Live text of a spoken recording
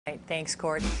Right, thanks,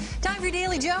 Court. Time for your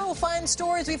Daily Joe. Fun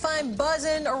stories we find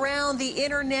buzzing around the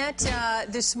internet.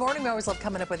 This morning, we always love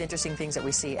coming up with interesting things that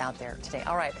we see out there today.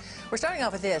 All right, we're starting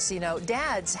off with this. You know,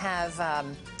 dads have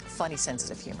funny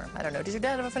sense of humor. I don't know. Does your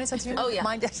dad have a funny sense of humor? Oh, yeah.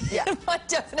 Mine does. Yeah. Mine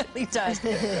definitely does.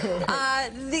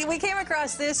 We came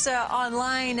across this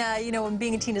online. You know, when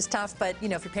being a teen is tough, but, you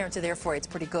know, if your parents are there for you, it's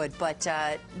pretty good. But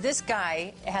this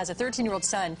guy has a 13-year-old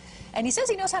son, and he says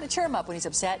he knows how to cheer him up when he's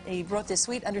upset. He wrote this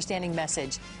sweet, understanding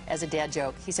message as a dad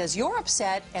joke. He says, "You're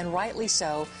upset, and rightly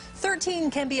so. 13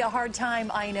 can be a hard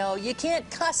time, I know. You can't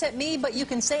cuss at me, but you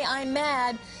can say I'm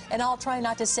mad, and I'll try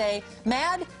not to say,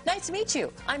 mad? Nice to meet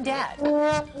you. I'm Dad." I'm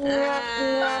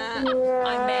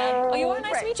mad. Oh, you want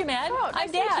nice to meet you, Mad? Oh, I'm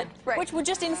Dad. Right. Which would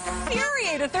just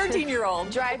infuriate a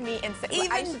 13-year-old. Drive me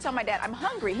insane. I used to tell my dad, I'm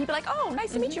hungry. He'd be like, oh,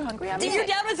 nice to meet you, hungry. Did your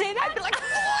dad would say that? I'd be like,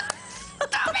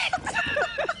 stop it!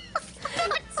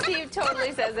 Steve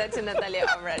totally says that to Natalia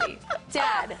already.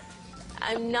 Dad,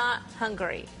 I'm not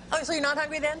hungry. Oh, so you're not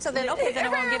hungry then? So then, okay, then I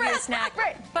won't give you a snack.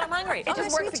 Right. But I'm hungry. It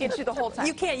just works against you the whole time.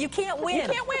 You can't win. You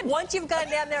can't win. Once you've gone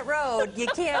down that road, you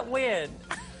can't win.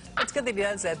 It's good that he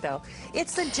does that, though.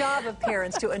 It's the job of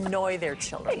parents to annoy their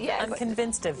children. Yes. I'm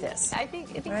convinced of this. I think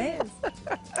Right? it is.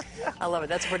 I love it.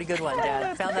 That's a pretty good one,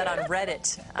 Dad. Found that on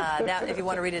Reddit. That, if you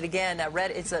want to read it again,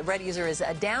 Reddit user is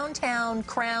a Downtown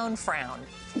Crown Frown.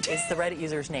 Is the Reddit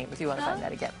user's name, if you want to find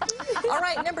that again. All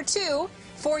right, number 2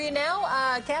 for you now.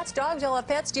 Cats, dogs, y'all have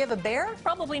pets. Do you have a bear?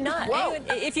 Probably not. Whoa.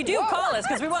 If you do, call us,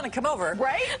 because we want to come over.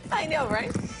 Right? I know,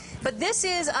 right? But this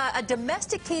is a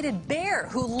domesticated bear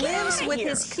who lives with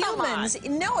his humans.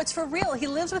 No, it's for real. He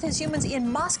lives with his humans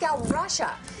in Moscow,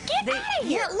 Russia. Get out of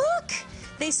here. Yeah, look.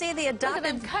 They say they adopted.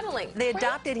 Look at them cuddling. They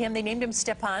adopted him. They named him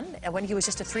Stepan when he was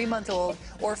just a 3-month-old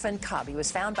orphan cub. He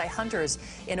was found by hunters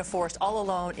in a forest all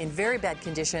alone in very bad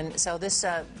condition. So this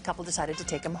couple decided to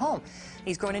take him home.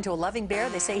 He's grown into a loving bear.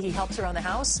 They say he helps around the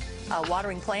house,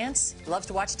 watering plants. Loves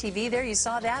to watch TV there. You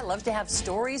saw that. Loves to have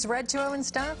stories read to him and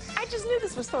stuff. I just knew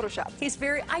this was Photoshop. He's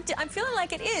very. I'm feeling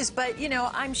like it is, but you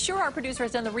know, I'm sure our producer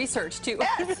has done the research too.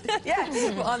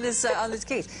 Yes. on this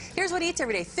case. Here's what he eats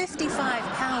every day: 55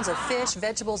 pounds of fish,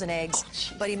 vegetables, and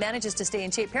eggs. But he manages to stay in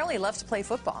shape. Apparently, he loves to play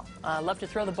football. Love to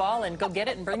throw the ball and go get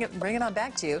it and bring it on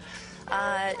back to you.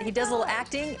 He does a little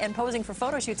acting and posing for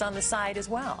photo shoots on the side as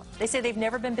well. They say they've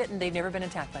never been bitten. They've never been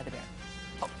attacked by the bear.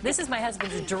 This is my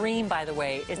husband's dream, by the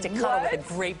way, is to cuddle with a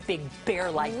great big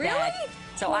bear like that.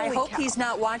 So Holy I hope cow. he's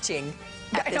not watching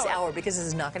at this hour, because this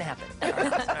is not going to happen.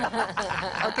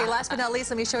 Okay, last but not least,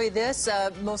 let me show you this.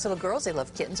 Most little girls, they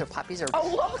love kittens or puppies or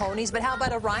ponies, but how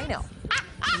about a rhino?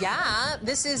 Yeah,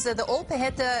 this is the Old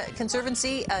Paheta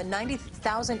Conservancy, a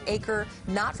 90,000-acre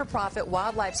not-for-profit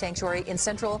wildlife sanctuary in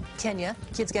central Kenya.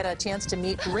 Kids get a chance to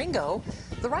meet Ringo,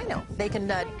 the rhino. They can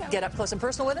get up close and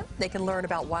personal with him. They can learn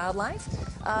about wildlife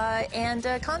and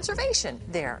conservation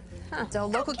there. So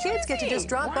local kids get to just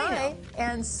drop by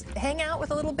and hang out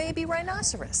with a little baby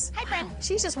rhinoceros. Hi, friend.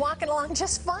 She's just walking along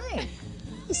just fine.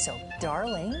 He's so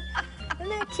darling. Isn't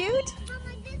that cute?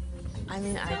 I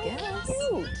mean, I guess.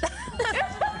 Cute.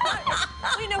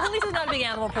 Well, you know, Lisa's not a big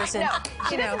animal person. No,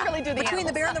 she doesn't really do the Between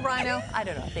the animal bear and the rhino, I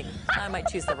don't know. I think I might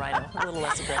choose the rhino. A little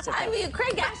less aggressive. I mean,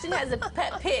 Craig Ashton has a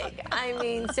pet pig. I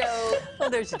mean, so... Well,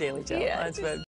 there's your Daily Joe. Yeah. That's what